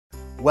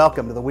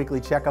Welcome to the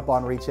weekly checkup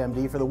on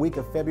ReachMD for the week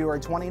of February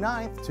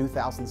 29th,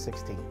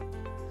 2016.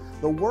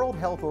 The World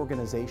Health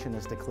Organization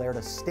has declared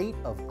a state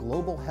of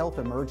global health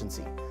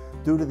emergency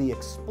due to the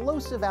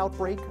explosive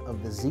outbreak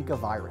of the Zika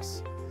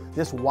virus.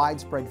 This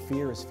widespread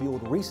fear has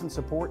fueled recent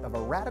support of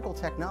a radical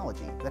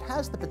technology that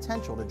has the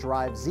potential to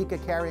drive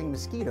Zika-carrying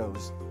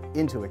mosquitoes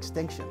into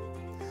extinction.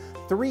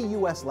 3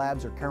 U.S.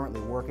 labs are currently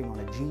working on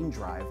a gene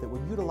drive that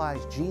would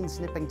utilize gene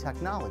snipping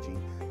technology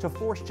to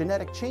force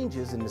genetic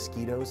changes in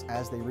mosquitoes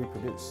as they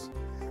reproduce.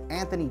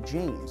 Anthony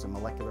James, a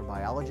molecular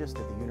biologist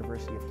at the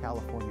University of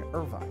California,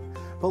 Irvine,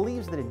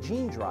 believes that a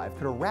gene drive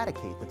could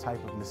eradicate the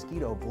type of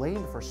mosquito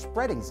blamed for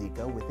spreading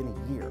Zika within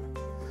a year.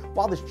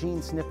 While this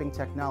gene snipping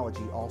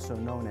technology, also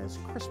known as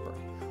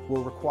CRISPR,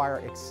 will require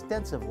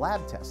extensive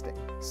lab testing,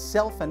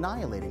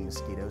 self-annihilating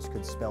mosquitoes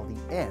could spell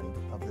the end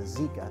of the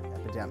Zika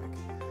epidemic.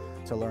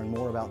 To learn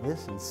more about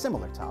this and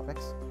similar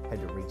topics,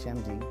 head to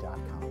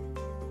ReachMD.com.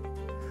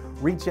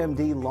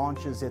 ReachMD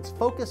launches its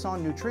Focus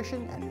on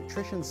Nutrition and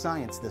Nutrition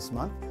Science this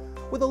month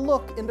with a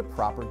look into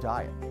proper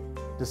diet.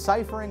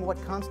 Deciphering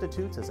what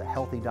constitutes as a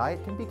healthy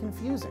diet can be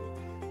confusing,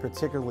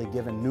 particularly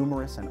given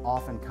numerous and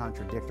often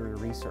contradictory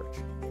research.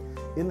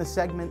 In the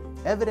segment,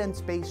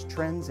 Evidence-Based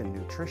Trends in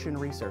Nutrition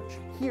Research,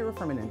 hear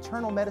from an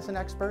internal medicine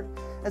expert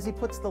as he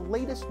puts the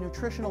latest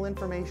nutritional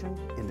information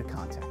into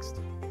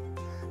context.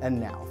 And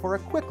now for a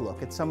quick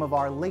look at some of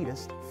our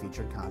latest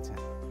featured content.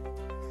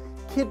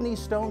 Kidney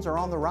stones are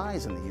on the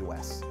rise in the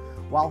U.S.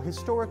 While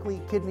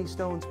historically kidney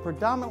stones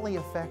predominantly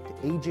affect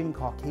aging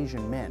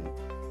Caucasian men,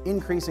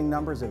 increasing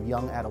numbers of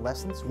young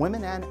adolescents,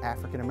 women, and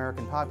African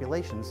American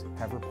populations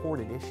have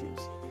reported issues.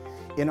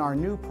 In our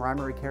new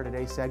Primary Care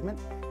Today segment,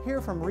 hear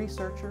from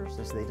researchers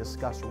as they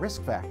discuss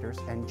risk factors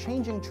and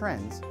changing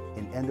trends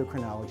in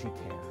endocrinology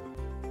care.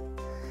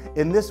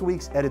 In this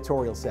week's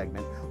editorial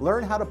segment,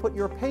 learn how to put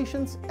your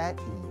patients at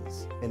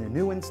ease in a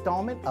new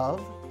installment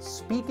of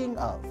Speaking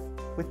Of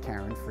with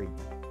Karen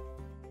Friedman.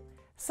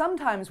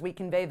 Sometimes we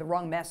convey the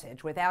wrong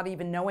message without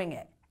even knowing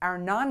it. Our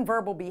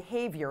nonverbal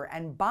behavior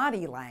and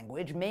body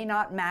language may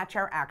not match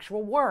our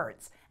actual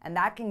words, and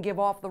that can give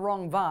off the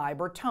wrong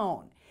vibe or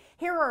tone.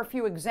 Here are a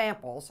few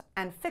examples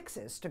and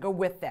fixes to go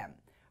with them.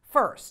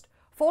 First,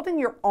 folding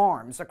your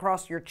arms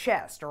across your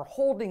chest or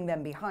holding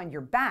them behind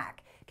your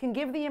back can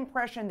give the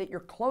impression that you're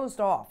closed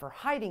off or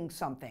hiding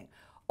something.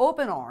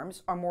 Open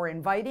arms are more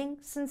inviting,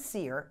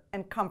 sincere,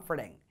 and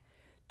comforting.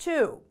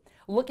 2,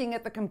 looking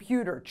at the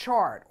computer,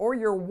 chart, or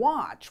your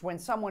watch when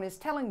someone is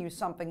telling you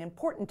something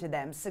important to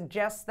them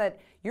suggests that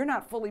you're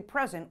not fully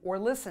present or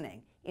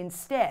listening.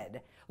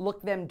 Instead,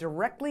 look them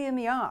directly in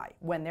the eye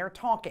when they're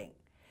talking.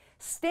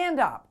 Stand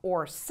up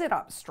or sit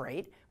up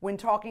straight when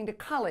talking to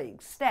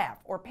colleagues, staff,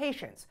 or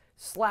patients.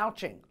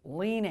 Slouching,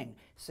 leaning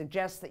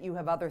suggests that you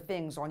have other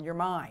things on your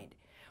mind.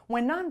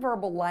 When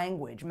nonverbal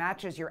language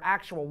matches your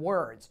actual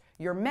words,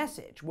 your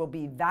message will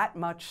be that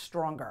much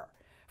stronger.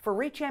 For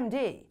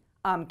ReachMD,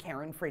 I'm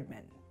Karen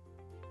Friedman.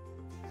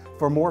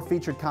 For more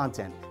featured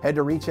content, head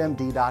to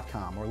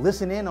ReachMD.com or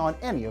listen in on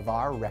any of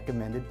our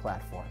recommended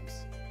platforms.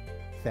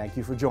 Thank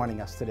you for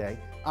joining us today.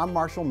 I'm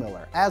Marshall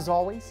Miller, as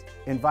always,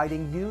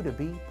 inviting you to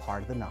be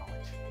part of the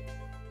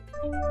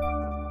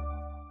knowledge.